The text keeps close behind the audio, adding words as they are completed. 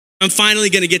I'm finally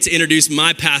going to get to introduce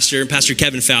my pastor, Pastor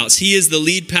Kevin Fouts. He is the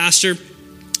lead pastor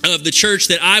of the church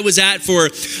that I was at for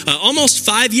almost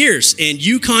 5 years in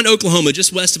Yukon, Oklahoma,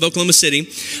 just west of Oklahoma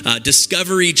City,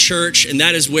 Discovery Church. And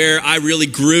that is where I really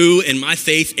grew in my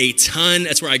faith a ton.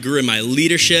 That's where I grew in my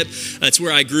leadership. That's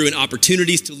where I grew in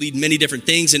opportunities to lead many different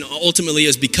things. And ultimately it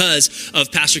was because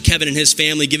of Pastor Kevin and his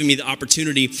family giving me the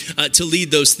opportunity to lead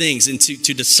those things and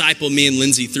to disciple me and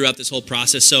Lindsay throughout this whole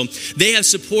process. So they have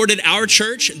supported our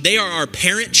church. They are our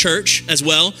parent church as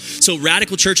well. So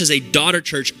Radical Church is a daughter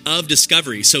church of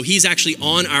Discovery. So he's actually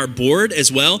on our board as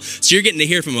well. So you're getting to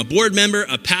hear from a board member,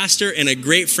 a pastor, and a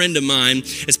great friend of mine.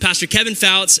 It's Pastor Kevin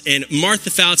Fouts and Martha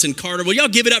Fouts and Carter. Will y'all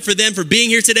give it up for them for being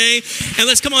here today? And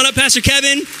let's come on up, Pastor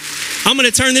Kevin. I'm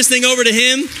going to turn this thing over to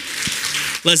him.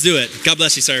 Let's do it. God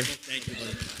bless you, sir. Thank you,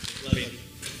 brother. Love you.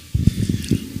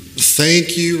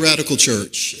 Thank you, Radical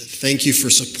Church. Thank you for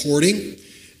supporting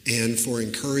and for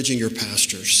encouraging your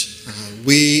pastors.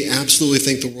 We absolutely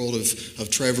think the world of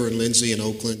Trevor and Lindsay in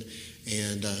Oakland.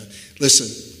 And listen,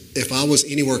 if I was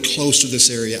anywhere close to this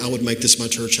area, I would make this my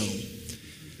church home.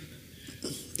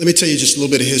 Let me tell you just a little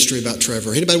bit of history about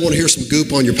Trevor. Anybody want to hear some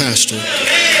goop on your pastor?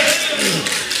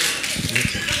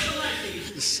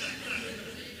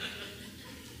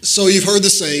 So you've heard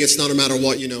the saying, it's not a matter of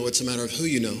what you know, it's a matter of who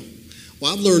you know.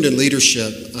 Well, I've learned in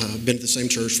leadership, been at the same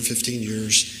church for 15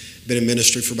 years, been in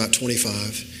ministry for about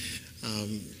 25.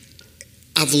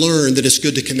 I've learned that it's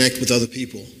good to connect with other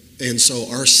people. And so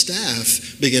our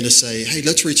staff began to say, hey,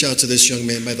 let's reach out to this young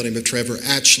man by the name of Trevor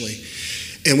Atchley.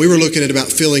 And we were looking at about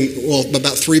 3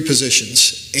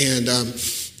 positions. And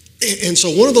so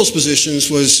one of those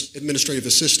positions was administrative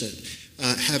assistant,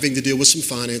 having to deal with some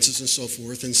finances and so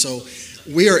forth. And so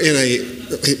we are in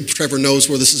Trevor knows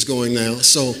where this is going now.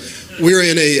 So we're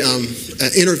in an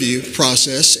interview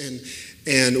process.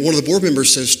 And one of the board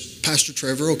members says, Pastor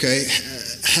Trevor, okay,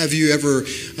 have you ever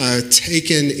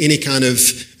taken any kind of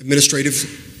administrative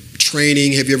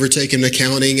training? Have you ever taken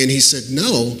accounting? And he said,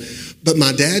 no, but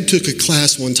my dad took a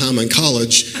class one time in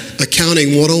college,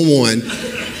 Accounting 101.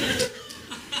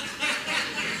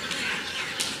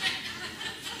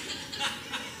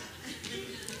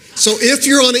 So if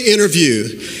you're on an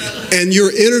interview and your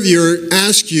interviewer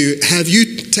asks you, have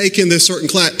you taken this certain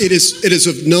class, it is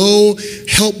of no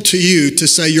help to you to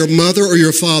say your mother or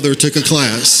your father took a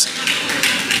class.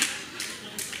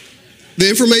 The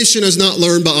information is not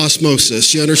learned by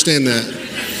osmosis. You understand that?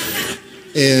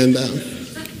 And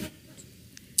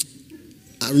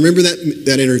I remember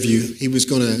that interview. I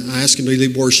asked him to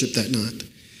lead worship that night.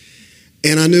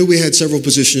 And I knew we had several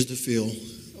positions to fill.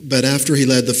 But after he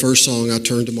led the first song, I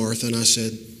turned to Martha and I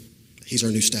said, he's our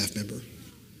new staff member.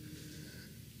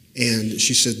 And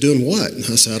she said, doing what? And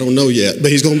I said, I don't know yet,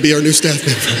 but he's going to be our new staff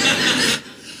member.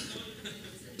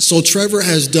 So Trevor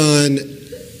has done,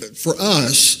 for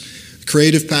us,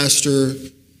 creative pastor,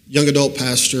 young adult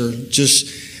pastor,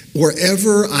 just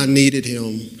wherever I needed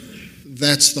him,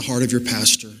 that's the heart of your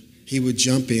pastor. He would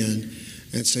jump in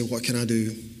and say, what can I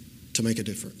do to make a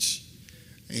difference?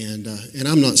 And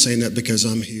I'm not saying that because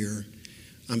I'm here.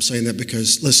 I'm saying that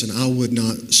because, listen, I would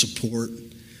not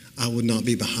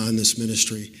be behind this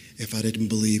ministry if I didn't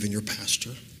believe in your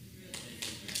pastor.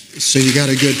 So you got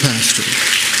a good pastor.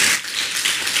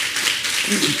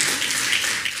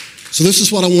 So this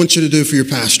is what I want you to do for your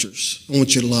pastors. I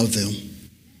want you to love them.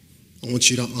 I want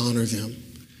you to honor them.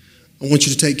 I want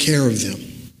you to take care of them.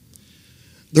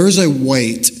 There is a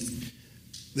weight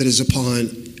that is upon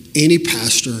any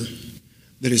pastor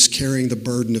that is carrying the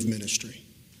burden of ministry.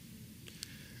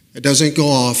 It doesn't go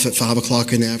off at 5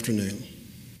 o'clock in the afternoon.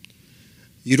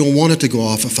 You don't want it to go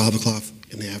off at 5 o'clock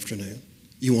in the afternoon.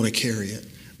 You want to carry it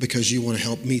because you want to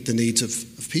help meet the needs of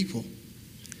people.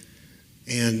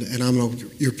 And I know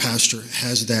your pastor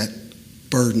has that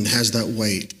burden, has that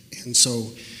weight. And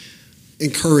so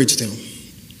encourage them,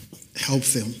 help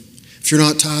them. If you're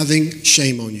not tithing,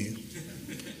 shame on you.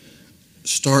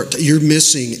 You're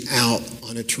missing out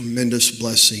on a tremendous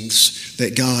blessings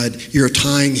that you're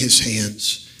tying his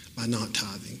hands by not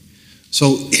tithing.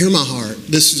 So hear my heart.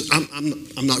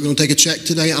 I'm not going to take a check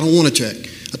today. I don't want a check.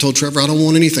 I told Trevor I don't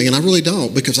want anything, and I really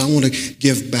don't, because I want to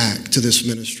give back to this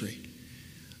ministry.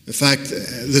 In fact,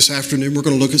 this afternoon we're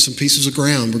going to look at some pieces of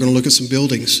ground. We're going to look at some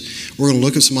buildings. We're going to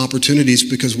look at some opportunities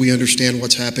because we understand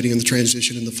what's happening in the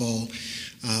transition in the fall.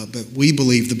 But we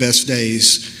believe the best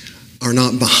days are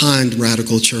not behind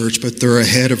Radical Church, but they're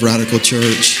ahead of Radical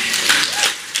Church.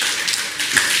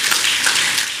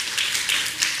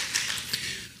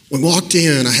 When we walked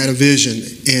in, I had a vision,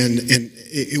 and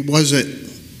it wasn't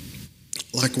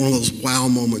like one of those wow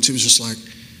moments. It was just like,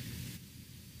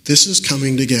 this is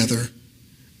coming together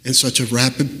in such a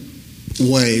rapid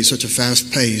way, such a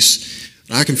fast pace.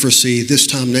 I can foresee this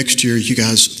time next year, you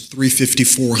guys, 350,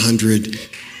 400.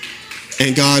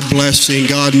 And God blessing,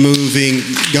 God moving,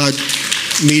 God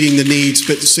meeting the needs.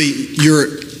 But see,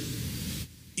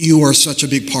 you are such a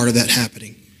big part of that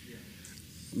happening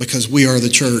because we are the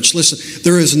church. Listen,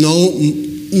 there is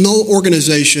no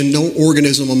organization, no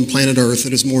organism on planet Earth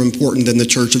that is more important than the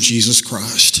Church of Jesus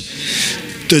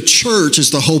Christ. The church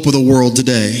is the hope of the world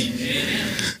today.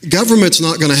 Government's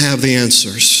not going to have the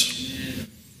answers.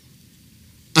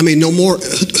 I mean, no more,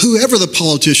 whoever the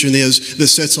politician is that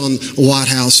sits on the White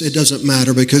House, it doesn't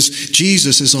matter because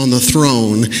Jesus is on the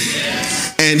throne.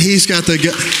 And he's got the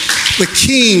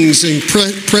kings and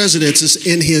presidents is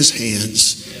in his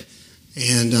hands.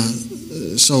 And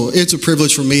so it's a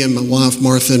privilege for me and my wife,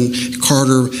 Martha and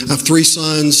Carter. I have 3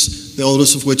 sons, the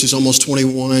oldest of which is almost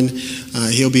 21.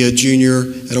 He'll be a junior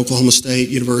at Oklahoma State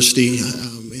University.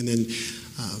 And then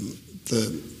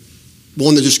the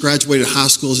one that just graduated high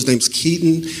school, his name's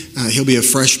Keaton. He'll be a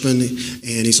freshman,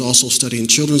 and he's also studying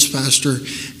children's pastor,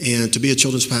 and to be a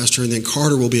children's pastor. And then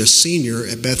Carter will be a senior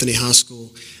at Bethany High School,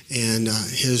 and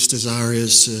his desire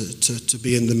is to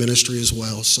be in the ministry as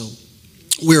well. So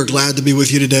we are glad to be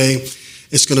with you today.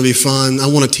 It's going to be fun. I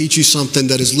want to teach you something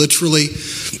that has literally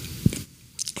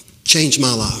changed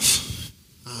my life.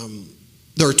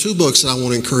 There are 2 books that I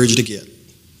want to encourage you to get.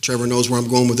 Trevor knows where I'm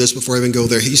going with this before I even go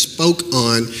there. He spoke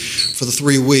on, for the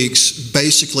 3 weeks,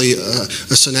 basically a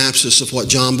synopsis of what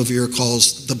John Bevere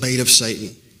calls the bait of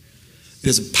Satan. It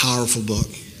is a powerful book.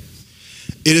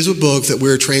 It is a book that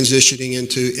we're transitioning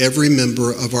into every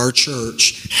member of our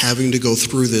church having to go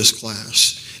through this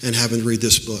class and having to read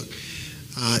this book.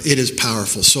 It is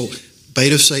powerful. So,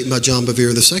 Bait of Satan by John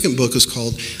Bevere. The second book is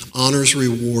called Honor's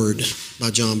Reward by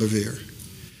John Bevere.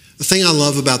 The thing I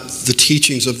love about the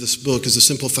teachings of this book is the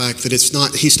simple fact that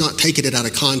he's not taking it out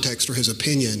of context or his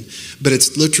opinion, but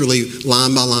it's literally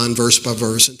line by line, verse by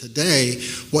verse. And today,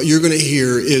 what you're going to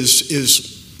hear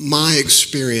is my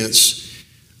experience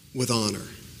with honor.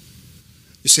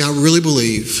 You see, I really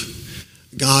believe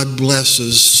God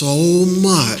blesses so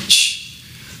much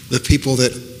the people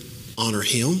that honor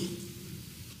him,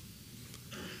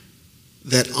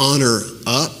 that honor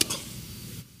up.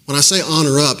 When I say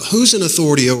honor up, who's in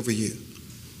authority over you?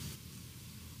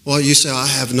 Well, you say, I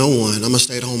have no one. I'm a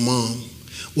stay-at-home mom.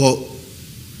 Well,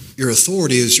 your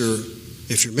authority is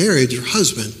if you're married, your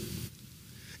husband.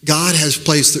 God has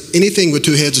placed anything with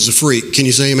 2 heads is a freak. Can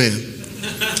you say amen?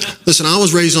 Listen, I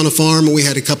was raised on a farm and we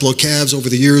had a couple of calves over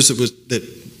the years that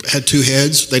had 2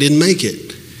 heads. They didn't make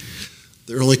it.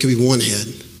 There only could be 1 head.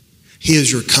 He is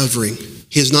your covering.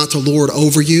 He is not to lord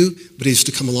over you, but he's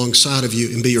to come alongside of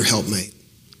you and be your helpmate.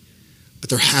 But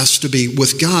there has to be,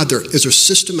 with God, there is a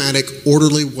systematic,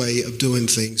 orderly way of doing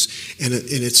things, and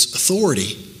it's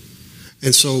authority.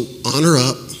 And so honor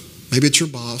up. Maybe it's your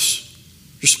boss,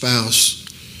 your spouse.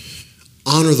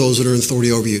 Honor those that are in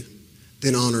authority over you.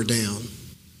 Then honor down.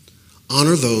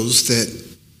 Honor those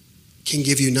that can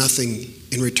give you nothing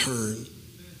in return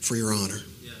for your honor.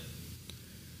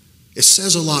 It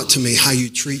says a lot to me how you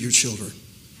treat your children.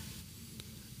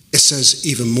 It says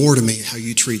even more to me how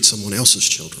you treat someone else's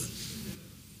children.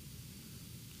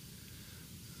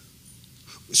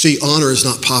 See, honor is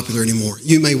not popular anymore.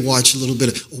 You may watch a little bit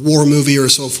of a war movie or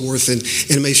so forth, and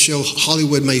it may show,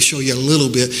 Hollywood may show you a little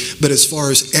bit, but as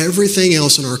far as everything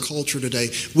else in our culture today,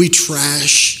 we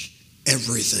trash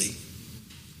everything.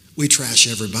 We trash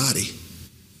everybody.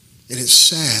 And it's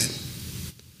sad.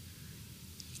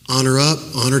 Honor up,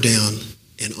 honor down,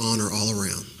 and honor all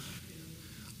around.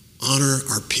 Honor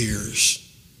our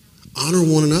peers. Honor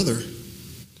one another.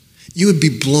 You would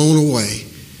be blown away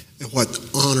at what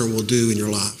honor will do in your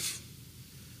life.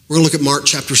 We're going to look at Mark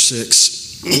chapter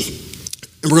 6,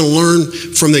 and we're going to learn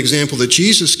from the example that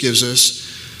Jesus gives us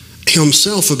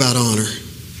himself about honor.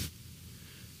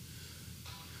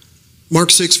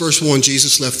 Mark 6, verse 1,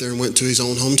 Jesus left there and went to his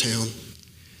own hometown,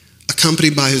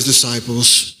 accompanied by his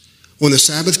disciples. When the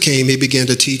Sabbath came, he began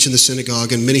to teach in the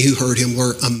synagogue, and many who heard him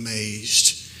were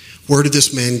amazed. Where did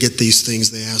this man get these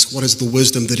things, they asked? What is the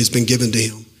wisdom that has been given to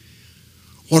him?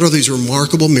 What are these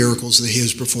remarkable miracles that he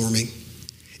is performing?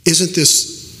 Isn't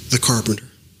this the carpenter?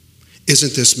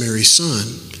 Isn't this Mary's son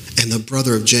and the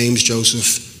brother of James,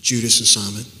 Joseph, Judas, and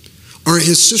Simon? Aren't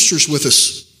his sisters with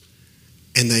us?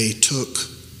 And they took,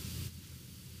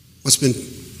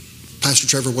 Pastor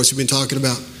Trevor, what's he been talking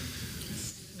about?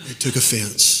 They took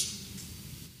offense.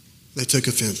 They took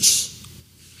offense.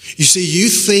 You see, you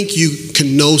think you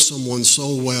can know someone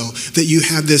so well that you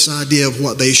have this idea of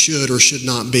what they should or should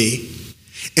not be.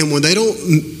 And when they don't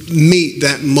meet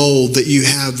that mold that you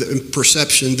have, the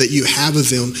perception that you have of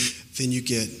them, then you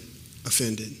get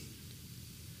offended.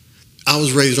 I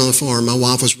was raised on a farm. My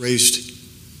wife was raised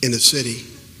in the city.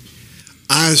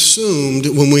 I assumed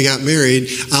when we got married,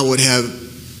 I would have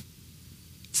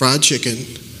fried chicken,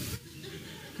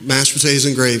 mashed potatoes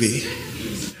and gravy,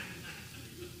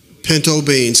 pinto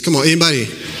beans. Come on, anybody?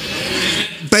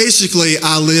 Basically,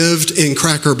 I lived in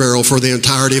Cracker Barrel for the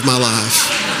entirety of my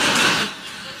life.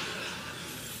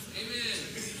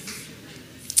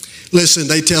 Listen,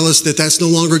 they tell us that that's no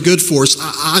longer good for us.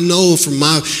 I know from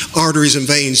my arteries and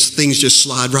veins, things just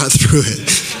slide right through it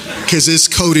because it's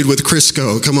coated with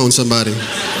Crisco. Come on, somebody.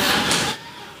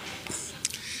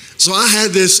 So I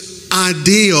had this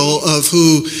ideal of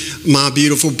who my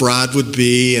beautiful bride would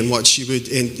be and what she would.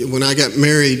 And when I got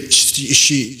married, she's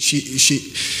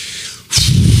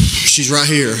right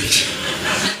here.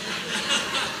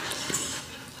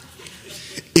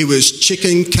 It was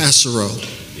chicken casserole.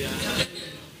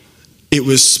 It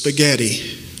was spaghetti.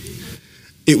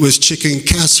 It was chicken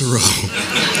casserole.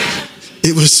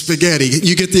 It was spaghetti.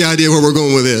 You get the idea where we're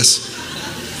going with this.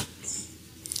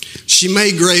 She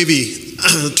made gravy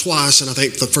twice, and I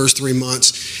think the first 3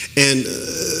 months. And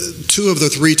 2 of the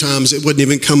 3 times it wouldn't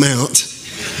even come out.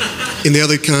 And the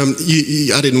other time,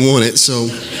 I didn't want it. So,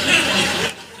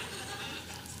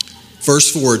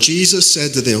 verse 4, Jesus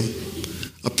said to them,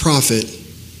 a prophet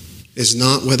is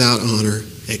not without honor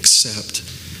except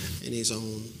in his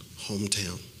own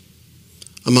hometown,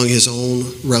 among his own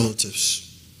relatives,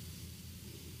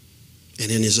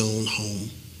 and in his own home.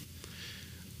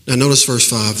 Now notice verse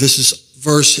 5. This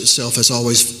verse itself has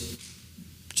always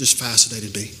just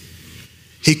fascinated me.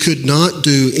 He could not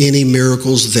do any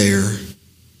miracles there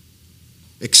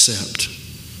except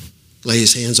lay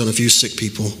his hands on a few sick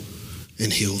people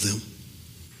and heal them.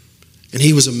 And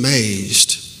he was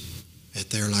amazed at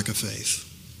their lack of faith.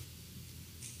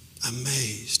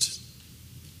 Amazed.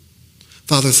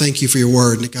 Father, thank you for your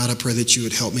word. And God, I pray that you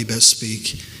would help me best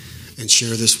speak and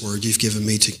share this word you've given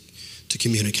me to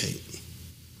communicate.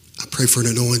 I pray for an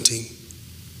anointing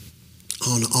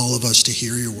on all of us to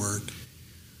hear your word,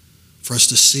 for us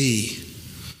to see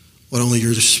what only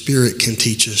your Spirit can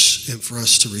teach us, and for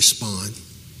us to respond.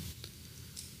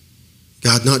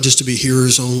 God, not just to be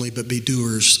hearers only, but be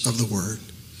doers of the word.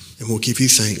 And we'll give you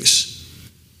thanks.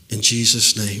 In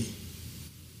Jesus' name,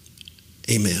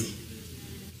 amen.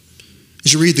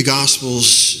 As you read the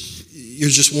Gospels, you're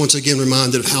just once again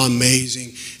reminded of how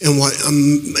amazing and what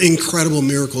incredible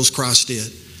miracles Christ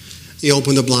did. He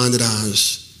opened the blinded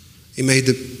eyes. He made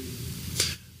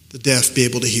the deaf be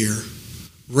able to hear,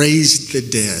 raised the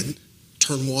dead,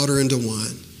 turned water into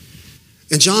wine.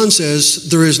 And John says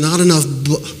there is not enough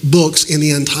books in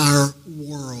the entire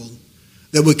world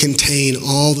that would contain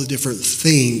all the different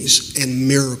things and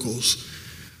miracles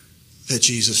that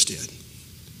Jesus did.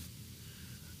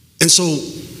 And so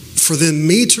for then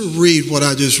me to read what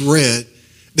I just read,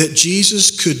 that Jesus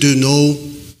could do no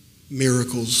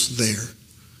miracles there.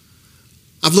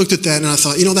 I've looked at that and I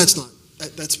thought,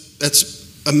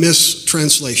 that's a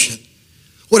mistranslation.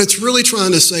 What it's really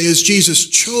trying to say is Jesus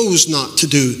chose not to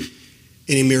do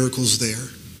any miracles there.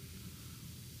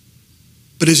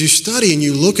 But as you study and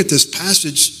you look at this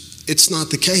passage, it's not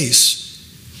the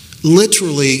case.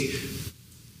 Literally,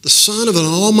 the Son of an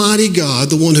almighty God,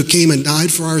 the one who came and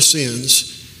died for our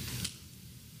sins,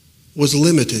 was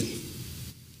limited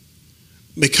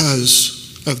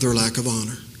because of their lack of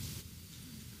honor.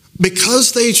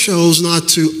 Because they chose not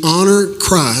to honor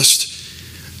Christ,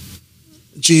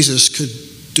 Jesus could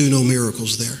do no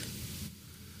miracles there.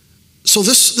 So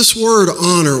this word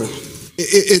honor,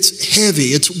 it's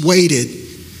heavy, it's weighted.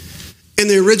 In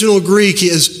the original Greek,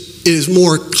 it is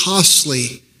more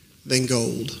costly than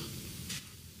gold.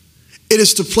 It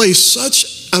is to place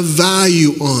such a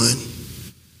value on,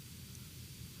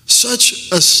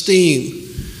 such esteem,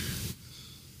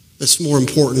 that's more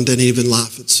important than even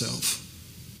life itself.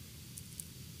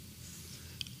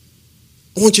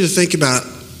 I want you to think about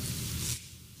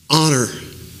honor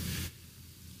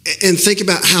and think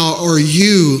about how are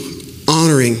you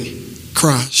honoring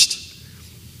Christ?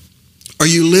 Are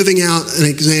you living out an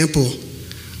example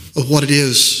of what it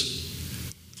is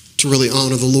to really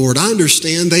honor the Lord? I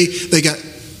understand they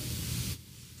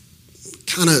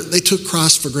took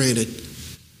Christ for granted.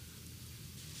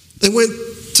 They went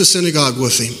to synagogue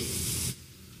with him.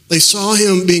 They saw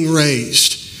him being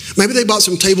raised. Maybe they bought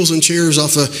some tables and chairs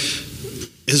off of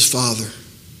his father.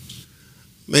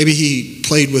 Maybe he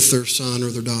played with their son or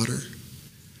their daughter.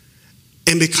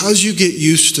 And because you get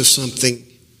used to something,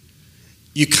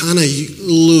 you kind of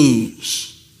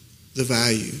lose the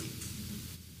value.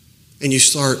 And you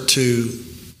start to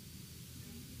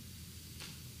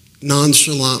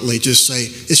nonchalantly just say,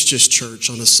 it's just church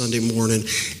on a Sunday morning.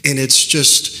 And it's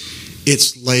just,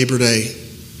 It's Labor Day,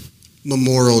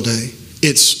 Memorial Day.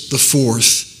 It's the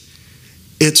 4th.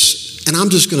 And I'm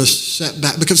just going to set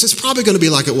back because it's probably going to be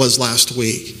like it was last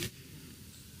week.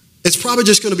 It's probably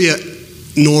just going to be a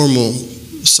normal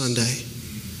Sunday.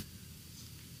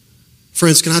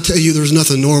 Friends, can I tell you there's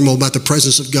nothing normal about the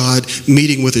presence of God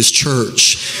meeting with His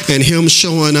church and Him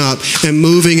showing up and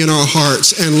moving in our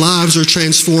hearts and lives are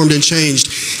transformed and changed.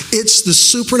 It's the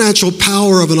supernatural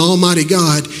power of an almighty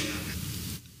God.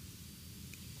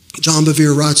 John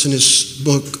Bevere writes in his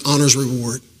book, Honor's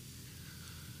Reward.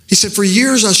 He said, for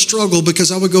years I struggled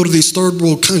because I would go to these third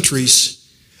world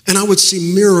countries and I would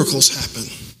see miracles happen.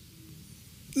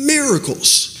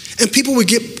 Miracles. And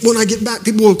when I get back,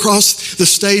 people would cross the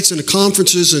states and the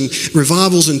conferences and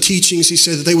revivals and teachings. He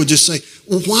said that they would just say,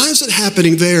 well, why is it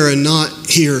happening there and not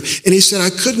here? And he said,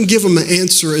 I couldn't give them an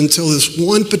answer until this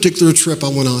one particular trip I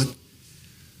went on.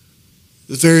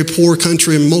 A very poor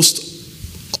country, and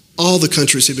all the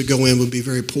countries he would go in would be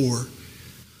very poor.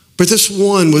 But this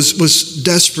one was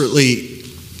desperately,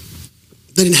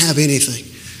 they didn't have anything.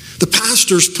 The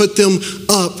pastors put them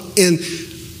up in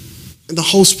the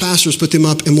host pastors put them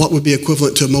up in what would be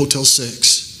equivalent to a Motel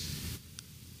 6.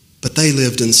 But they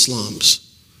lived in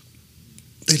slums.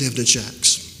 They lived in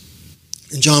shacks.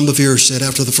 And John Bevere said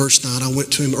after the first night, I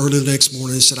went to him early the next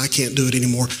morning and said, I can't do it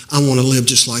anymore. I want to live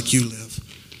just like you live.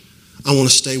 I want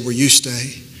to stay where you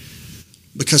stay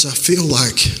because I feel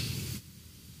like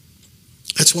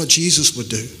that's what Jesus would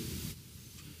do.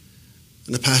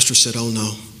 And the pastor said, oh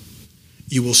no,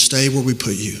 you will stay where we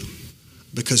put you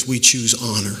because we choose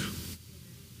honor.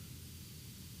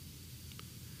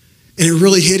 And it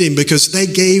really hit him because they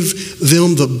gave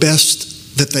them the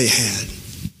best that they had.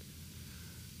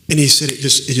 And he said it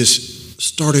just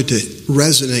started to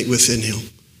resonate within him.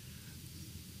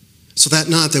 So that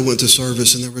night they went to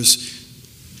service and there was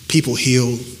people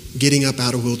healed, getting up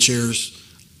out of wheelchairs,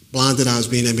 blinded eyes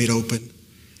being made open.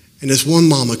 And this one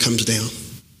mama comes down.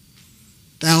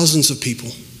 Thousands of people.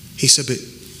 He said, but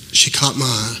she caught my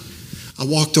eye. I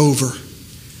walked over.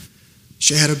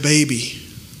 She had a baby.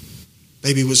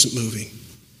 Baby wasn't moving.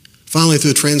 Finally, through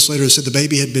a translator, said the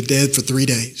baby had been dead for 3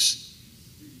 days.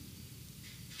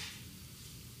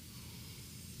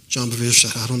 John Bevere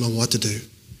said, I don't know what to do.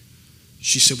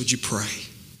 She said, would you pray?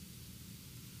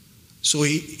 So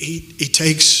he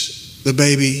takes the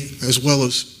baby as well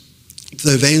as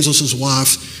the evangelist's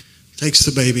wife, takes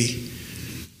the baby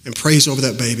and prays over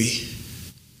that baby.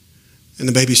 And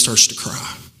the baby starts to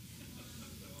cry.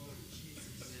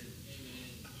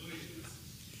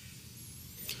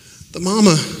 The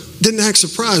mama didn't act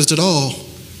surprised at all.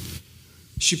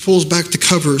 She pulls back the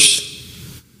covers,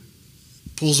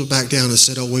 pulls it back down and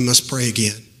said, oh, we must pray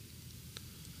again.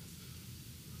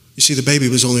 You see, the baby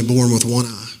was only born with one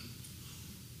eye.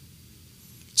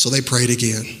 So they prayed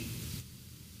again.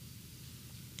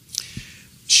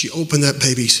 She opened that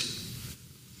baby's,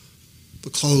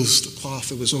 the cloth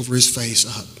that was over his face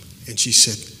up, and she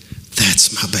said,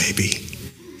 that's my baby.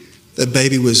 That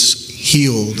baby was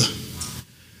healed.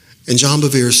 And John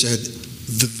Bevere said,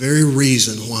 the very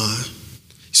reason why.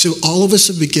 So all of us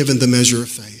have been given the measure of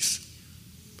faith.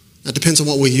 Now, it depends on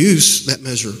what we use, that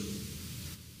measure,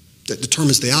 that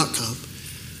determines the outcome.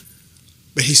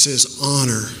 But he says,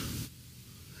 honor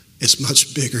is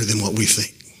much bigger than what we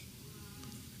think.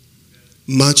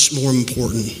 Much more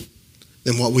important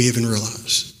than what we even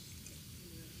realize.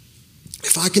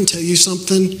 If I can tell you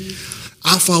something,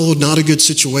 I followed not a good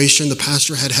situation. The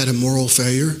pastor had a moral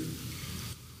failure.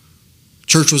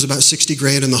 Church was about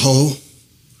 $60,000 in the hole.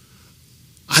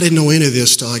 I didn't know any of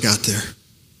this till I got there.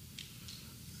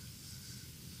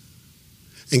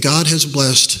 And God has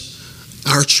blessed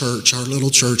our church, our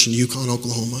little church in Yukon,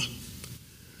 Oklahoma,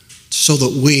 so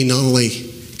that we not only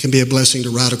can be a blessing to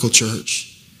Radical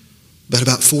Church, but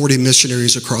about 40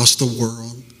 missionaries across the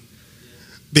world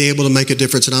be able to make a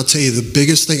difference. And I'll tell you, the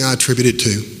biggest thing I attribute it to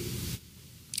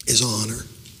is honor.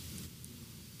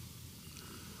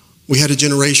 We had a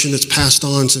generation that's passed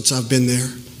on since I've been there.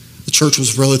 The church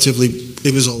was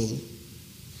it was old.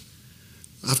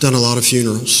 I've done a lot of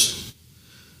funerals,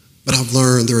 but I've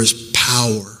learned there is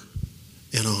power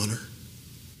in honor.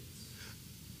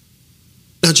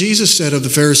 Now, Jesus said of the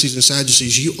Pharisees and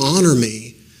Sadducees, you honor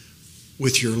me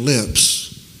with your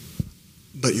lips,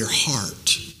 but your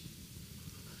heart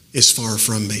is far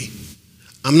from me.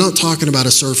 I'm not talking about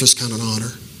a surface kind of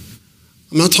honor.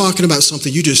 I'm not talking about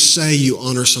something you just say you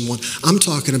honor someone. I'm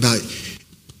talking about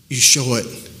you show it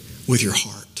with your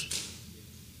heart.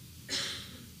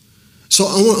 So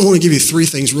I want to give you 3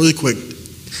 things really quick.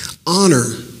 Honor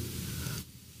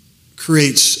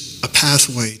creates a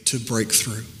pathway to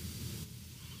breakthrough.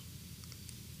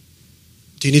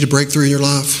 Do you need a breakthrough in your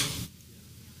life?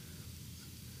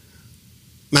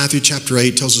 Matthew chapter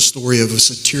 8 tells the story of a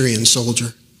centurion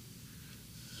soldier.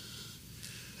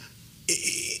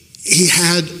 He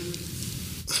had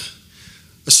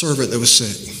a servant that was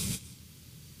sick.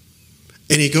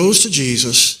 And he goes to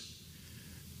Jesus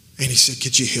and he said,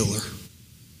 could you heal her?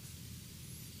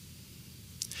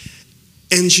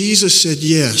 And Jesus said,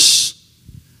 yes.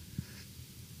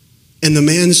 And the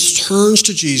man turns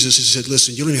to Jesus and said,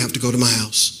 listen, you don't even have to go to my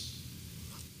house.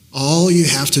 All you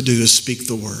have to do is speak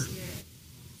the word.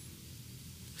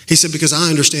 He said, because I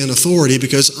understand authority,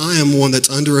 because I am one that's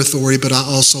under authority, but I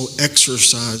also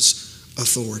exercise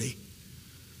authority.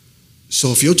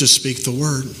 So if you'll just speak the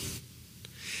word.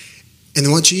 And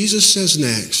then what Jesus says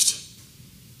next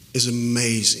is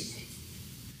amazing.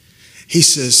 He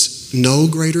says, no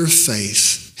greater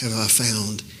faith have I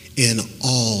found in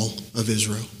all of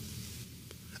Israel.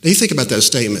 Now you think about that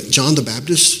statement. John the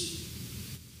Baptist,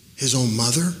 his own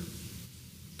mother,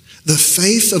 the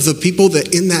faith of the people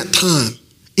that in that time,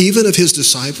 even of his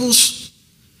disciples,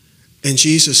 and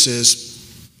Jesus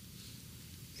says,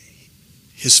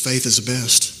 his faith is the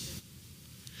best.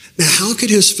 Now, how could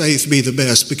his faith be the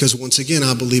best? Because once again,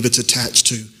 I believe it's attached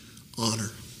to honor.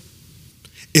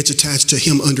 It's attached to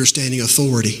him understanding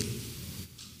authority.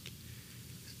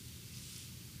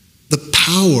 The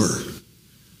power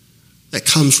that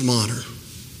comes from honor.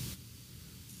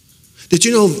 Did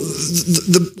you know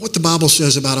what the Bible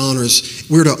says about honor is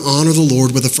we're to honor the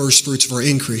Lord with the first fruits of our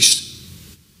increase?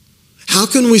 How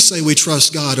can we say we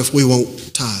trust God if we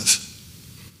won't tithe?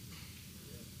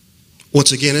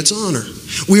 Once again, it's honor.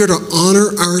 We are to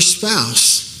honor our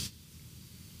spouse,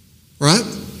 right?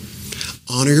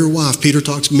 Honor your wife. Peter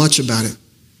talks much about it.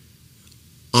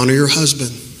 Honor your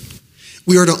husband.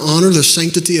 We are to honor the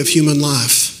sanctity of human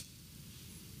life,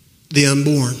 the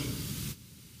unborn.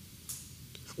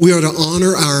 We are to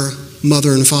honor our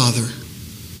mother and father.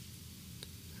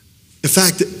 In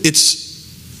fact, it's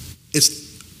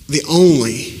the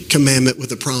only commandment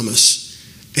with a promise,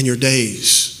 and your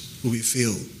days will be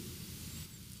filled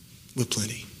with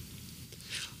plenty.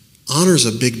 Honor is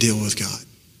a big deal with God.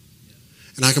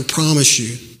 And I can promise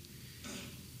you,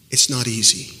 it's not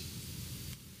easy.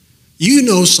 You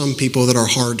know some people that are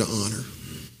hard to honor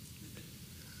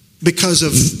because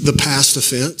of the past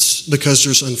offense, because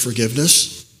there's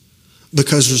unforgiveness,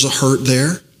 because there's a hurt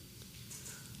there.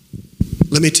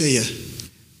 Let me tell you,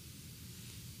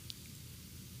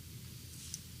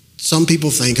 some people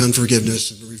think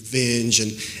unforgiveness and revenge,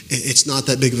 and it's not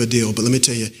that big of a deal. But let me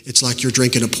tell you, it's like you're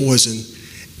drinking a poison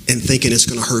and thinking it's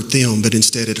going to hurt them, but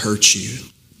instead it hurts you.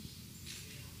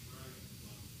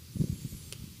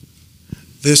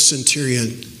 This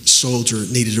centurion soldier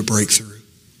needed a breakthrough.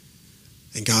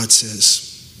 And God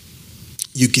says,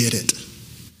 you get it.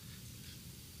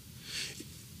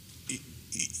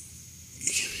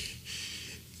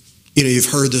 You know, you've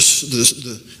heard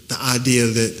the idea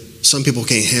that some people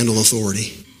can't handle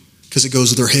authority because it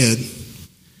goes to their head.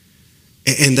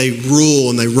 And they rule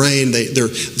and they reign.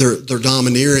 They're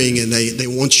domineering, and they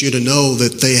want you to know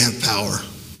that they have power.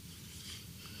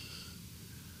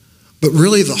 But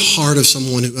really the heart of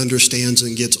someone who understands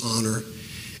and gets honor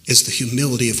is the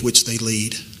humility of which they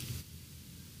lead.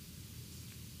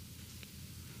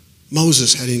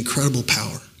 Moses had incredible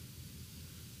power.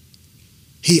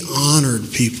 He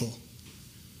honored people.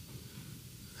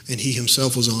 And he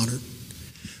himself was honored.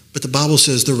 But the Bible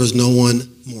says there was no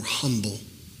one more humble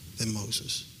than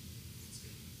Moses.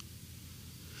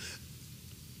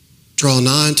 Draw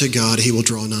nigh unto God, he will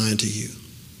draw nigh unto you.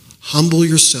 Humble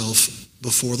yourself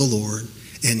before the Lord,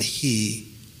 and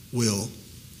he will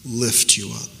lift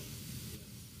you up.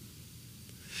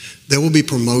 There will be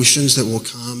promotions that will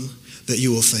come that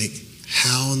you will think,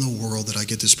 how in the world did I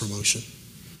get this promotion?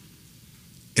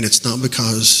 And it's not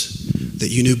because that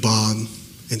you knew Bob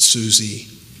and Susie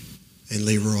and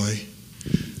Leroy,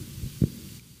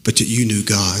 but that you knew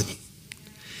God.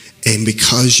 And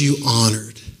because you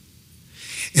honored,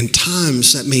 and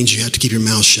times that means you have to keep your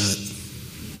mouth shut,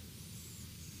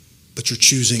 but you're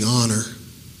choosing honor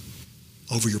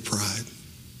over your pride.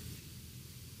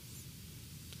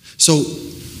 So,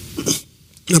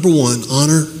 number one,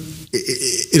 honor,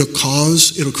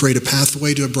 it'll create a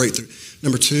pathway to a breakthrough.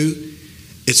 Number two,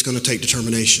 it's going to take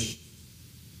determination.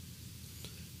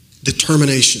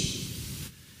 Determination.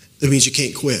 That means you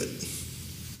can't quit.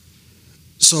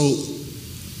 So,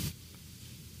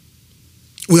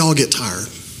 we all get tired.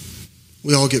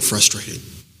 We all get frustrated.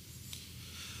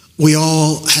 We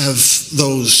all have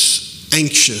those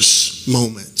anxious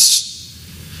moments.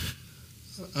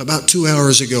 About 2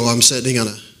 hours ago, I'm sitting on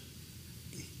a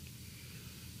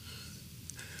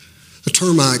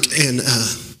termite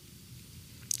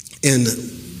and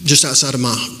just outside of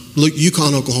my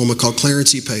Yukon, Oklahoma, called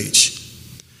Clarence E. Page.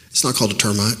 It's not called a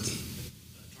termite.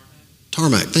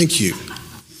 Tarmac, thank you.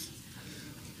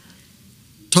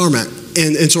 Tarmac.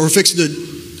 And so we're fixing to,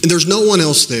 and there's no one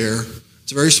else there.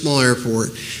 It's a very small airport.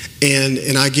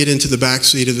 And I get into the back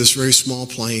seat of this very small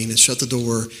plane and shut the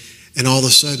door, and all of a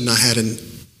sudden I had an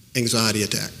anxiety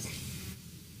attack.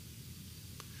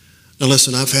 Now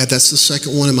listen, that's the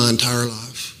second one in my entire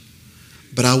life.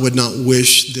 But I would not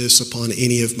wish this upon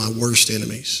any of my worst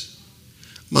enemies.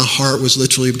 My heart was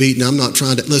literally beating. I'm not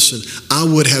trying to, listen, I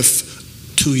would have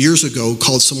 2 years ago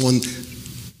called someone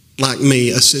like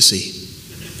me a sissy.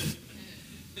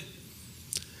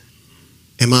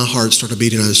 And my heart started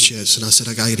beating on his chest. And I said,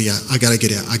 I got to get out. I got to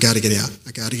get out. I got to get out.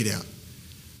 I got to get out.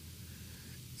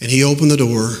 And he opened the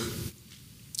door.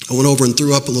 I went over and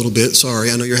threw up a little bit.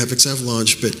 Sorry, I know you're having to have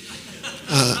lunch, but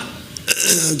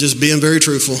just being very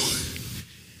truthful.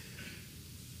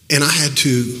 And I had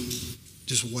to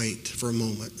just wait for a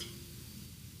moment.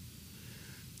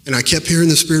 And I kept hearing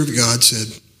the Spirit of God said,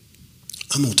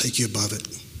 I'm going to take you above it.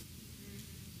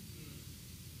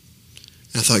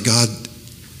 And I thought, God,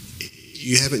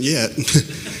 you haven't yet.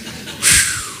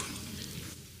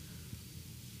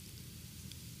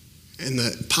 And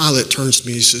the pilot turns to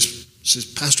me and says,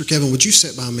 Pastor Kevin, would you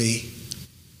sit by me?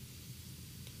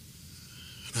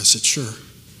 And I said, sure.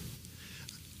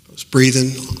 I was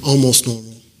breathing almost normal.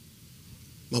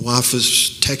 My wife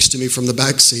was texting me from the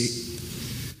back seat.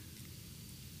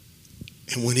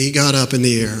 And when he got up in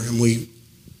the air and we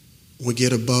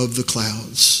get above the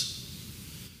clouds,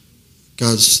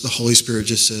 the Holy Spirit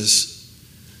just says,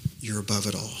 you're above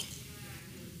it all.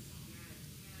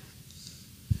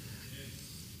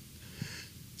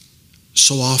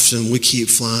 So often we keep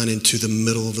flying into the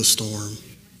middle of a storm.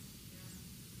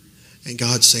 And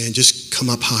God's saying, just come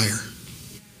up higher.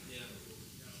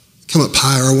 Come up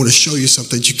higher. I want to show you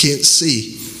something that you can't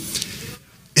see.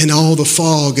 And all the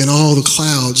fog and all the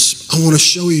clouds, I want to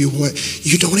show you what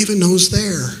you don't even know is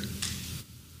there.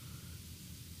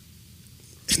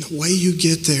 And the way you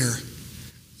get there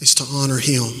is to honor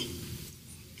Him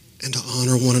and to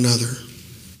honor one another.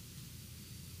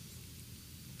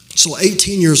 So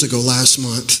 18 years ago, last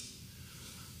month,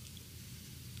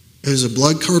 there was a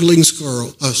blood-curdling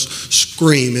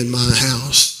scream in my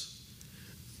house.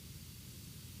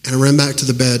 And I ran back to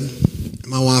the bed. And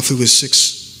my wife, who was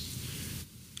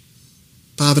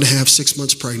 5 and a half, 6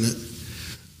 months pregnant,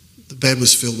 the bed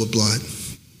was filled with blood.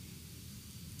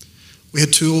 We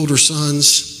had 2 older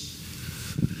sons.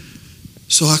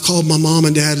 So I called my mom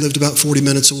and dad, lived about 40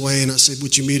 minutes away, and I said,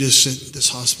 would you meet us at this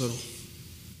hospital?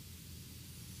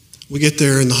 We get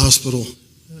there in the hospital.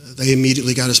 They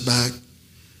immediately got us back.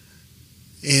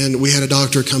 And we had a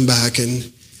doctor come back,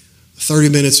 and 30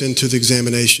 minutes into the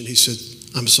examination, he said,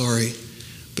 I'm sorry,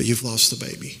 but you've lost the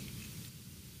baby.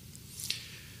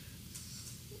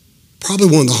 Probably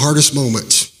one of the hardest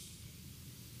moments.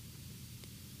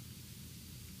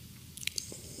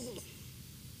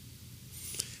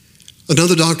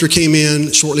 Another doctor came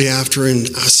in shortly after, and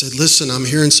I said, listen, I'm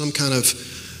hearing some kind of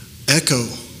echo,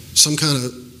 some kind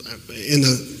of in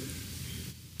the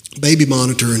baby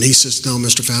monitor. And he says, no,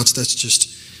 Mr. Fouts, that's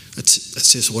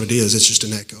just what it is. It's just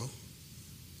an echo.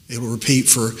 It will repeat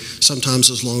for sometimes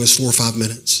as long as 4 or 5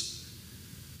 minutes.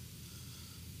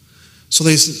 So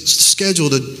they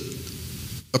scheduled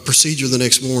a procedure the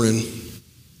next morning,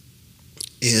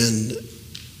 and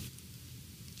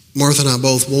Martha and I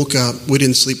both woke up. We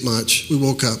didn't sleep much. We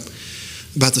woke up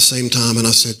about the same time, and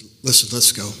I said, listen,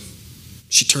 let's go.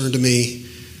 She turned to me,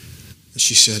 and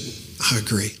she said, I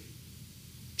agree.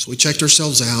 So we checked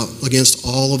ourselves out against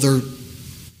all of their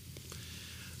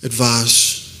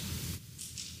advice,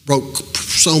 broke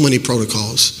so many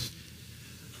protocols.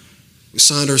 We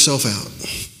signed ourselves out.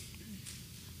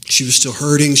 She was still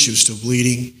hurting. She was still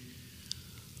bleeding.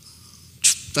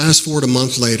 Fast forward a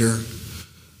month later,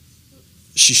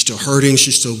 she's still hurting.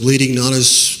 She's still bleeding, not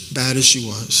as bad as she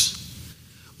was.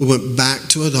 We went back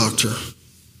to a doctor.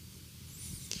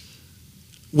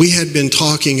 We had been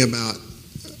talking about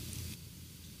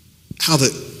how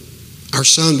that our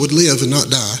son would live and not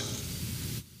die.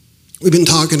 We've been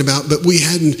talking about, but we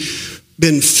hadn't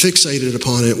been fixated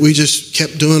upon it. We just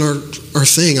kept doing our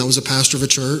thing. I was a pastor of a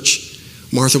church.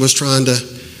 Martha was trying to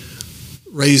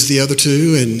raise the other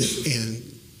 2 and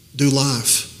do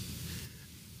life.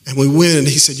 And we went, and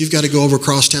he said, you've got to go over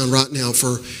across town right now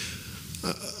for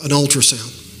an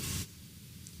ultrasound.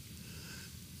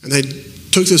 And they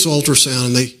took this ultrasound,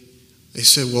 and they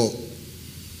said, well,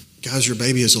 guys, your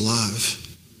baby is alive.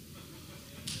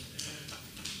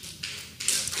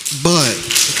 But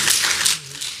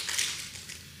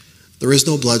There is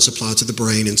no blood supplied to the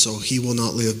brain, and so he will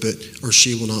not live, or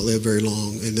she will not live very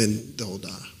long, and then they'll die.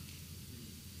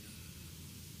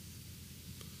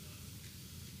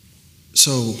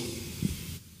 So,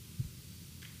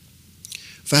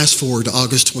 fast forward to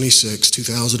August 26,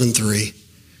 2003.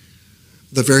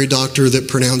 The very doctor that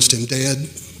pronounced him dead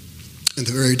and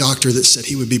the very doctor that said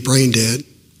he would be brain dead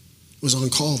was on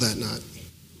call that night.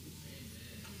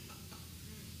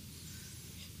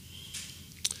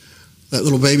 That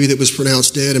little baby that was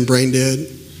pronounced dead and brain dead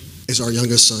is our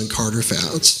youngest son, Carter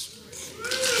Fouts.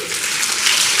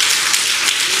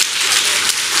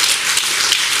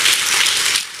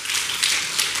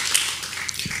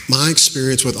 My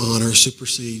experience with honor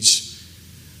supersedes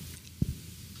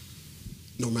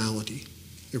normality.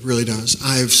 It really does.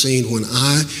 I have seen when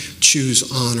I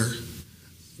choose honor,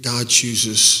 God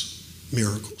chooses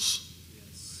miracles.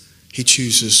 He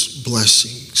chooses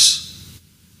blessings.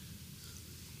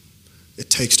 It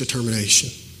takes determination.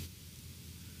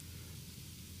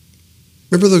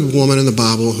 Remember the woman in the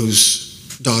Bible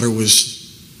whose daughter was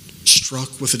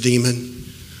struck with a demon?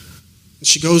 And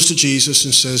she goes to Jesus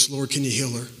and says, Lord, can you heal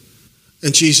her?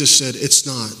 And Jesus said, it's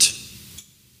not.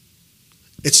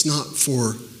 It's not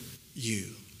for you.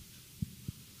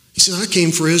 He said, I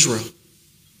came for Israel.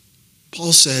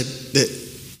 Paul said that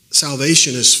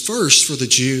salvation is first for the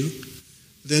Jew,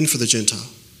 then for the Gentile.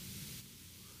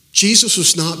 Jesus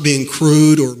was not being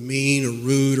crude or mean or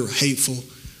rude or hateful,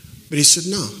 but he said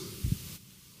no.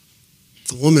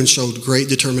 The woman showed great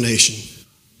determination.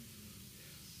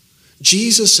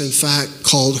 Jesus, in fact,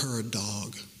 called her a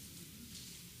dog.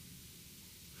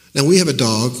 Now, we have a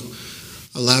dog,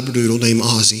 a Labradoodle named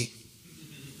Ozzy.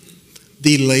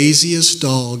 The laziest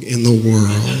dog in the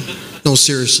world. No,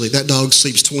 seriously, that dog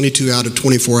sleeps 22 out of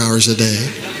 24 hours a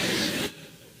day.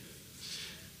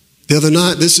 The other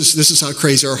night, this is how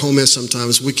crazy our home is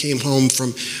sometimes. We came home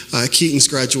from Keaton's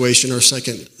graduation, our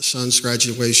second son's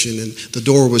graduation, and the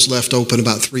door was left open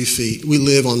about 3 feet. We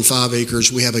live on 5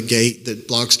 acres. We have a gate that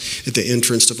blocks at the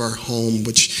entrance of our home,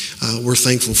 which we're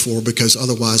thankful for, because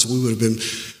otherwise we would have been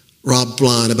robbed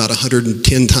blind about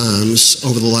 110 times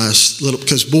over the last little,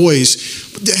 because boys,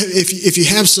 if you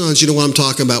have sons, you know what I'm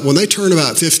talking about. When they turn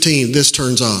about 15, this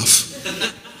turns off.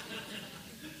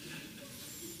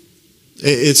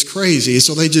 It's crazy.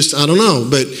 So they just, I don't know.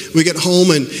 But we get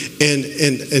home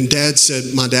and Dad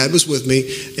said, my dad was with me,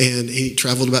 and he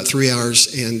traveled about 3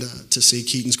 hours and to see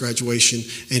Keaton's graduation.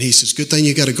 And he says, good thing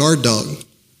you got a guard dog.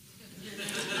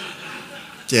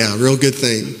 Yeah, real good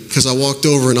thing. Because I walked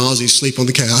over and Ozzy's asleep on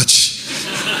the couch.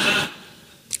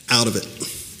 Out of it.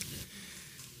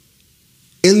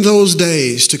 In those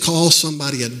days, to call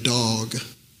somebody a dog,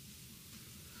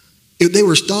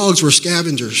 dogs were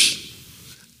scavengers.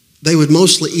 They would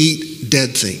mostly eat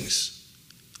dead things.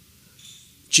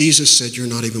 Jesus said, you're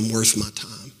not even worth my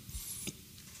time.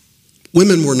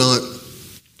 Women were not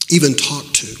even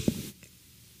talked to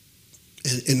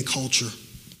in culture.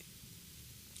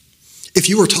 If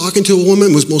you were talking to a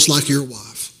woman, it was most likely your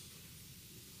wife.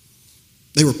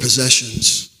 They were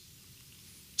possessions.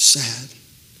 Sad.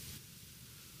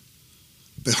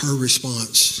 But her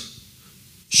response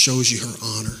shows you her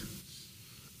honor.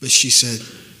 But she said,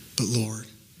 but Lord,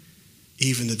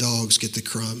 even the dogs get the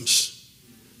crumbs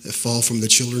that fall from the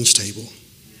children's table.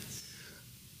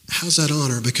 How's that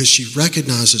honor? Because she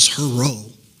recognizes her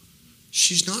role.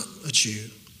 She's not a Jew.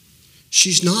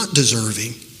 She's not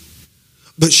deserving.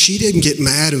 But she didn't get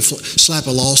mad and slap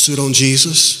a lawsuit on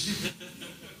Jesus.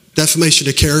 Defamation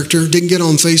of character. Didn't get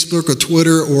on Facebook or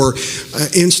Twitter or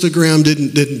Instagram.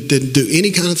 Didn't do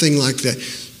any kind of thing like that.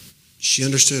 She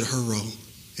understood her role.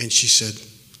 And she said,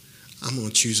 I'm going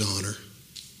to choose honor.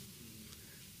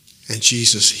 And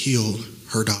Jesus healed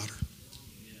her daughter.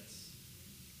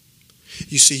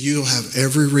 You see, you'll have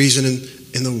every reason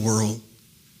in the world,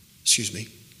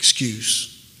 excuse,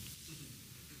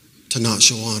 to not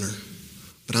show honor.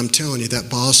 But I'm telling you, that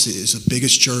boss is the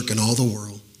biggest jerk in all the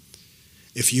world.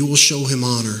 If you will show him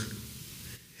honor,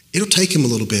 it'll take him a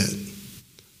little bit,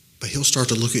 but he'll start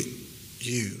to look at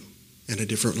you in a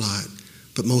different light.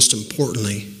 But most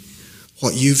importantly,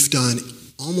 what you've done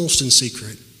almost in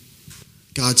secret,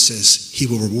 God says he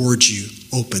will reward you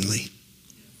openly.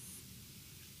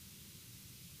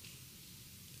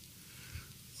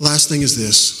 Last thing is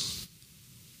this.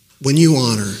 When you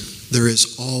honor, there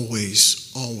is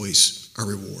always a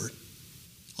reward.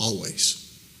 Always.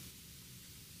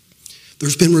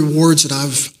 There's been rewards that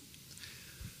I've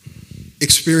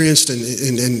experienced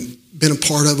and been a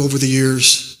part of over the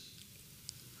years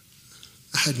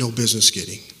I had no business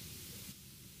getting.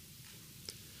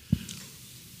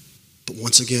 But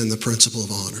once again, the principle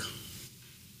of honor.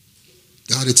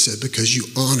 God had said, because you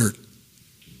honored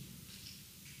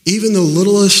Even the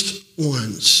littlest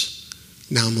ones,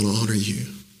 now I'm going to honor you.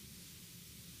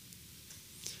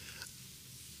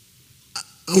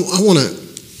 I want to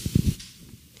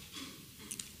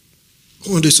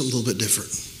do something a little bit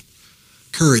different.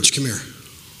 Courage, come here.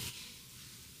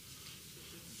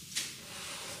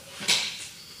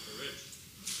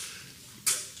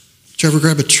 Trevor,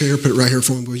 grab a chair, put it right here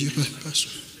for me, will you, Pastor?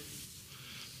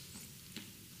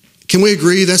 Can we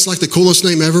agree that's like the coolest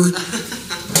name ever?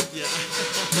 Yeah.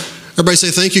 Everybody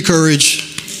say, thank you, Courage.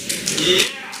 Yeah.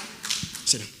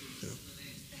 Sit down.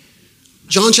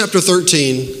 John chapter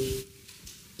 13,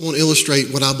 I want to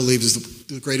illustrate what I believe is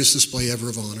the greatest display ever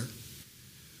of honor.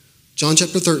 John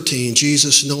chapter 13,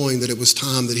 Jesus, knowing that it was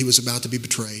time that he was about to be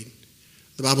betrayed,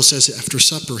 the Bible says that after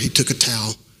supper, he took a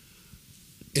towel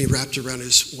and he wrapped it around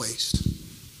his waist.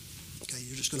 Okay,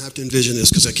 you're just going to have to envision this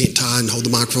because I can't tie and hold the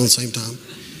microphone at the same time.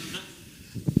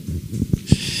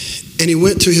 And he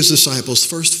went to his disciples,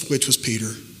 first of which was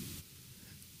Peter,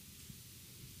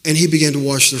 and he began to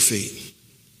wash their feet.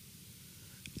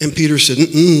 And Peter said,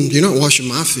 you're not washing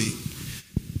my feet.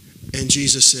 And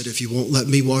Jesus said, if you won't let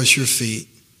me wash your feet,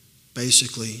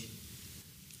 basically,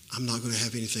 I'm not going to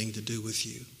have anything to do with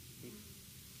you.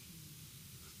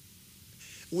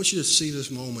 I want you to see this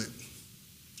moment.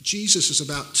 Jesus is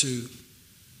about to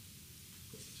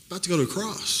go to the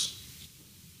cross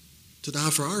to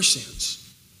die for our sins.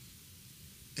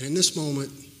 And in this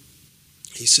moment,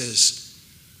 he says,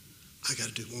 I got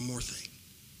to do one more thing.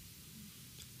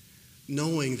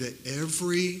 Knowing that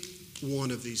every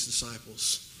one of these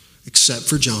disciples, except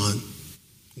for John,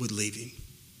 would leave him.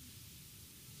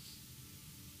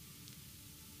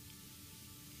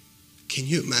 Can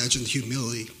you imagine the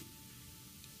humility?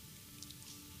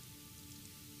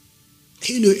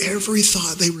 He knew every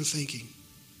thought they were thinking.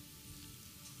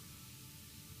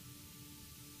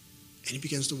 And he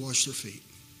begins to wash their feet.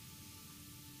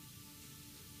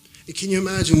 And can you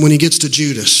imagine when he gets to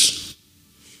Judas?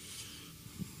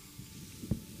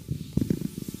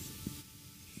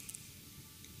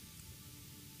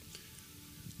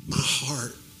 My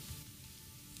heart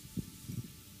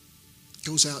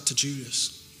goes out to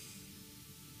Judas.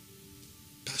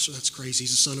 Pastor, that's crazy.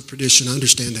 He's a son of perdition. I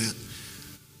understand that.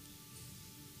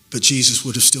 But Jesus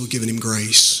would have still given him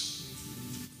grace.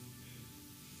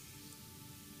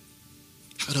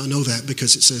 How do I know that?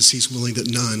 Because it says he's willing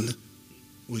that none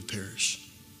would perish.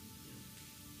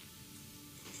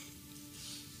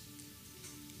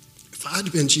 If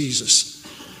I'd been Jesus,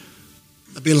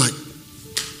 I'd been like,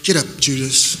 get up,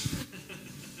 Judas.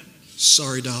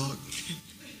 Sorry, dog.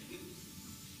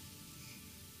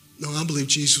 No, I believe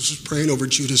Jesus was praying over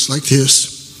Judas like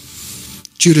this.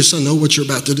 Judas, I know what you're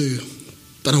about to do,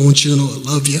 but I want you to know I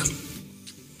love you.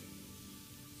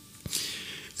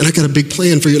 And I got a big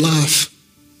plan for your life.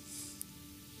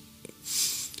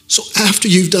 So after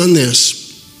you've done this,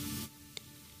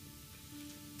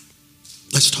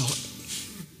 let's talk.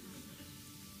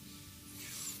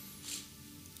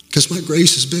 Because my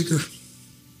grace is bigger.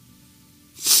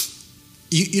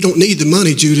 You don't need the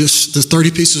money, Judas. The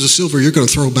 30 pieces of silver you're going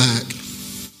to throw back.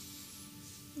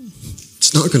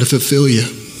 It's not going to fulfill you.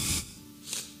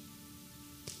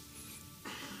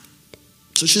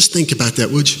 So just think about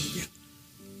that, would you?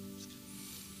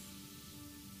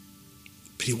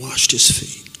 But he washed his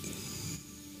feet.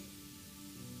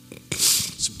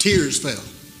 Some tears fell.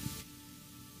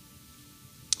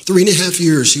 3.5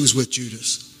 years he was with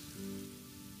Judas.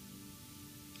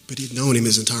 But he'd known him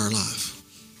his entire life.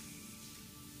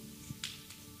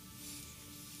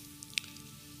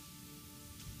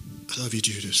 I love you,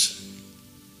 Judas.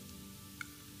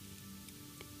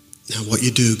 Now what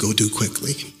you do, go do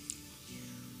quickly.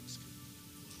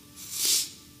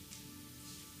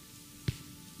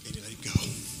 And you let him go.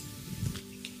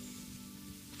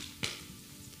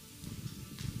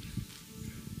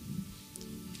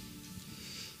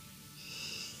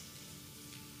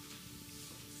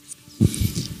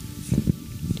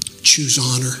 Choose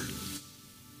honor.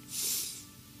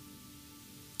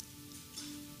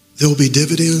 There will be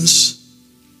dividends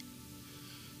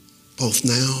both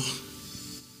now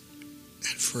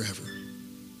and forever.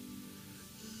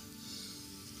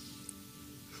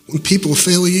 When people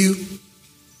fail you,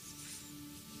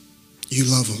 you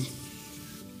love them.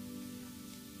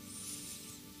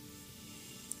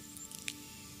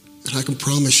 And I can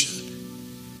promise you,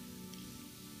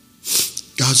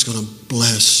 God's going to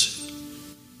bless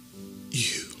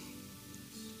you.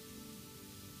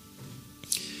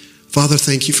 Father,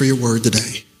 thank you for your word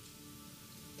today.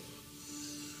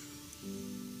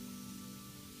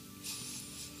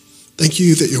 Thank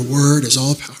you that your word is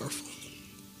all powerful.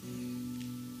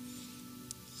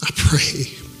 I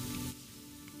pray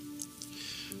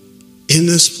in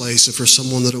this place, if there's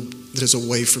someone that is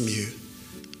away from you,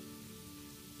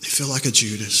 they feel like a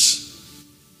Judas.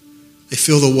 They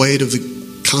feel the weight of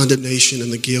the condemnation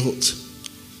and the guilt,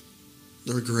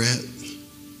 the regret.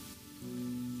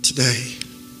 Today,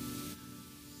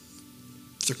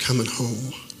 they're coming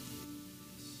home.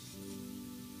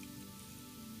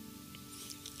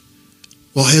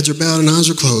 While heads are bowed and eyes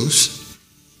are closed,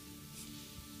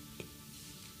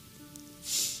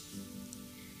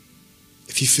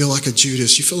 if you feel like a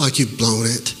Judas, you feel like you've blown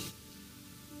it,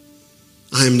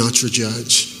 I am not your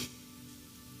judge.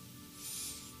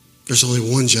 There's only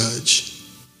one judge.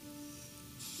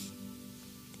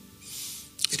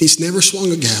 And he's never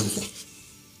swung a gavel.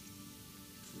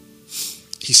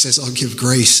 He says, I'll give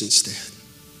grace instead.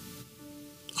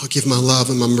 I'll give my love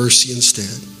and my mercy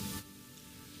instead.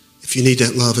 If you need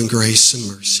that love and grace and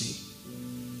mercy,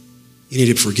 you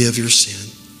need to forgive your sin.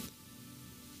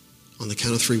 On the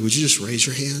count of 3, would you just raise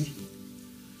your hand?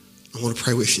 I want to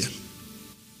pray with you.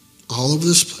 All over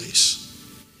this place,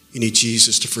 you need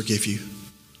Jesus to forgive you.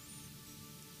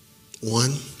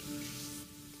 1,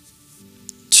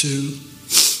 2,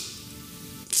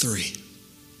 3.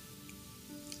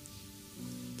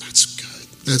 That's good.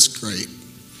 That's great.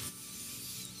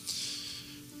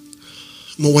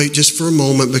 I'm going to wait just for a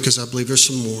moment because I believe there's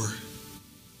some more.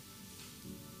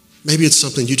 Maybe it's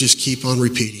something you just keep on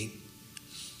repeating,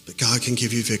 but God can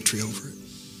give you victory over it.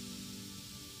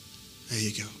 There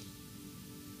you go.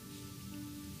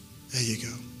 There you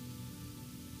go.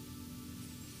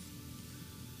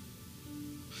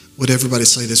 Would everybody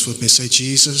say this with me? Say,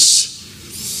 Jesus,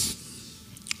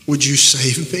 would you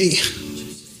save me?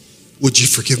 Would you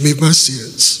forgive me of my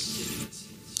sins?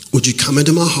 Would you come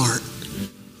into my heart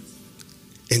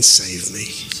and save me?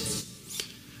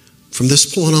 From this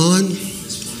point on,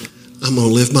 I'm going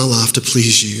to live my life to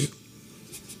please you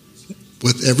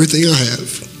with everything I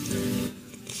have.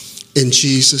 In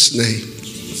Jesus' name,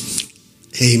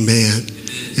 amen.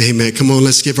 Amen. Come on,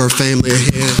 let's give our family a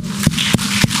hand.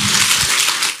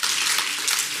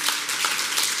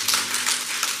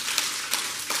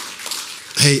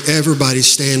 Hey, everybody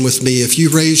stand with me. If you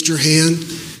raised your hand,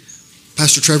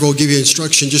 Pastor Trevor will give you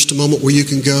instruction in just a moment where you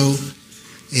can go.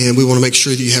 And we want to make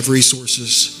sure that you have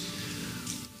resources.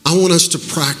 I want us to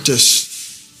practice.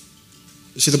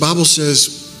 You see, the Bible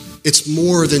says it's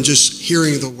more than just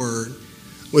hearing the word.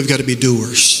 We've got to be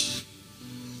doers.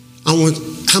 How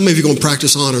many of you are going to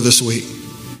practice honor this week?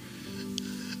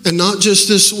 And not just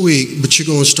this week, but you're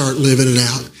going to start living it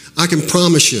out. I can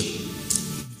promise you,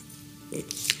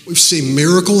 we've seen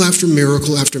miracle after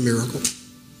miracle after miracle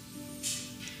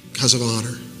because of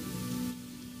honor.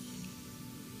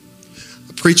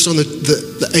 I preached on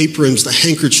the aprons, the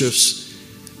handkerchiefs,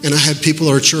 and I had people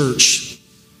at our church,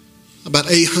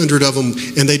 about 800 of them,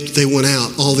 and they went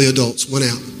out. All the adults went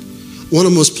out. One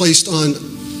of them was placed on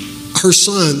her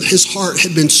son. His heart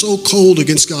had been so cold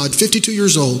against God, 52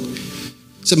 years old.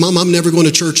 Said, Mom, I'm never going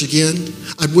to church again.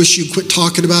 I wish you'd quit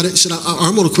talking about it. He said,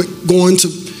 I'm going to quit going to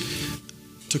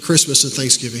Christmas and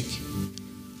Thanksgiving.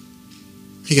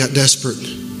 He got desperate.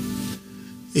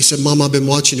 He said, Mom, I've been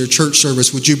watching your church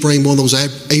service. Would you bring one of those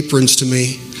aprons to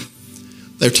me?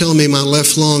 They're telling me my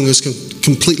left lung is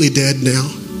completely dead now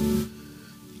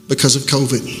because of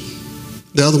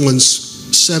COVID. The other one's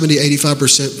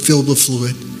 70-85% filled with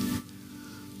fluid.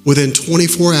 Within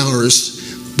 24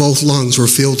 hours, both lungs were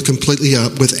filled completely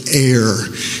up with air.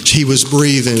 He was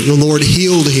breathing. The Lord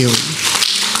healed him.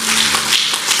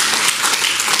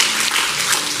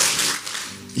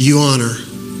 You honor.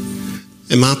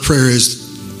 And my prayer is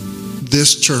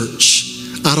this church,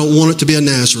 I don't want it to be a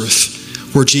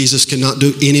Nazareth where Jesus cannot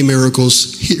do any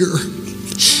miracles here.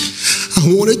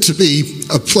 I want it to be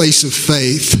a place of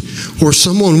faith where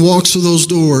someone walks through those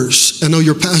doors. I know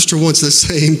your pastor wants the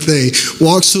same thing.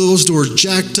 Walks through those doors,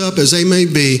 jacked up as they may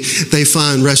be, they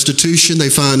find restitution, they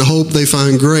find hope, they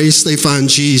find grace, they find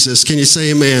Jesus. Can you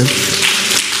say amen?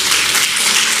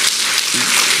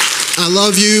 I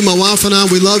love you. My wife and I,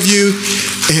 we love you.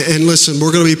 And listen,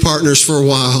 we're going to be partners for a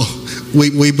while.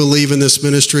 We believe in this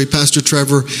ministry. Pastor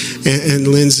Trevor and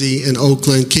Lindsay in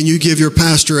Oakland. Can you give your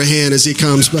pastor a hand as he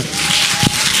comes back?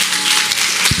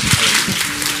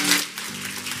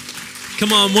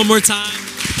 Come on, one more time.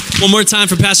 One more time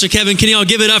for Pastor Kevin. Can you all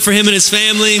give it up for him and his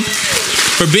family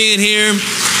for being here?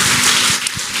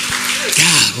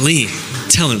 Golly,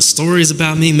 telling stories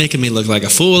about me, making me look like a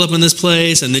fool up in this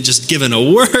place, and then just giving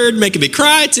a word, making me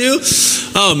cry too.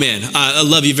 Oh man, I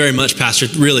love you very much, Pastor.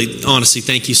 Really, honestly,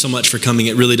 thank you so much for coming.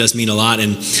 It really does mean a lot.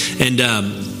 And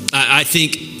I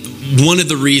think one of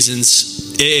the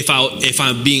reasons, if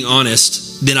I'm being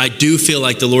honest, then I do feel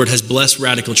like the Lord has blessed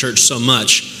Radical Church so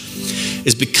much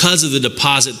is because of the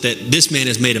deposit that this man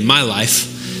has made in my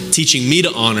life, teaching me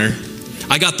to honor.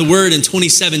 I got the word in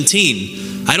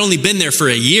 2017. I'd only been there for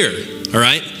a year, all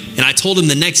right? And I told him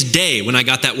the next day when I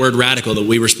got that word radical that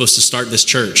we were supposed to start this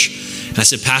church. And I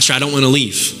said, Pastor, I don't want to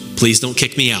leave. Please don't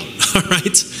kick me out, all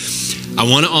right? I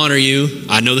want to honor you.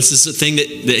 I know this is a thing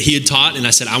that he had taught. And I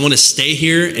said, I want to stay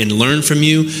here and learn from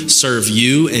you, serve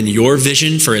you and your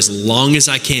vision for as long as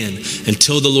I can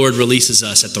until the Lord releases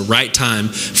us at the right time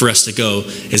for us to go.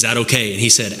 Is that okay? And he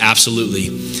said, absolutely.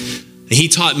 And he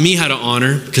taught me how to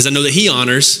honor because I know that he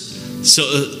honors. So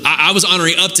I was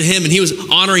honoring up to him and he was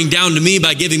honoring down to me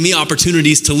by giving me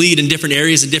opportunities to lead in different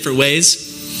areas in different ways.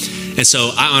 And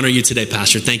so I honor you today,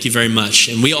 Pastor. Thank you very much.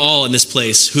 And we all in this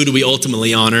place, who do we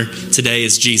ultimately honor today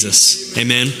is Jesus.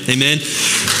 Amen. Amen.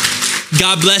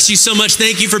 God bless you so much.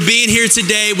 Thank you for being here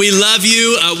today. We love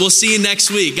you. We'll see you next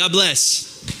week. God bless.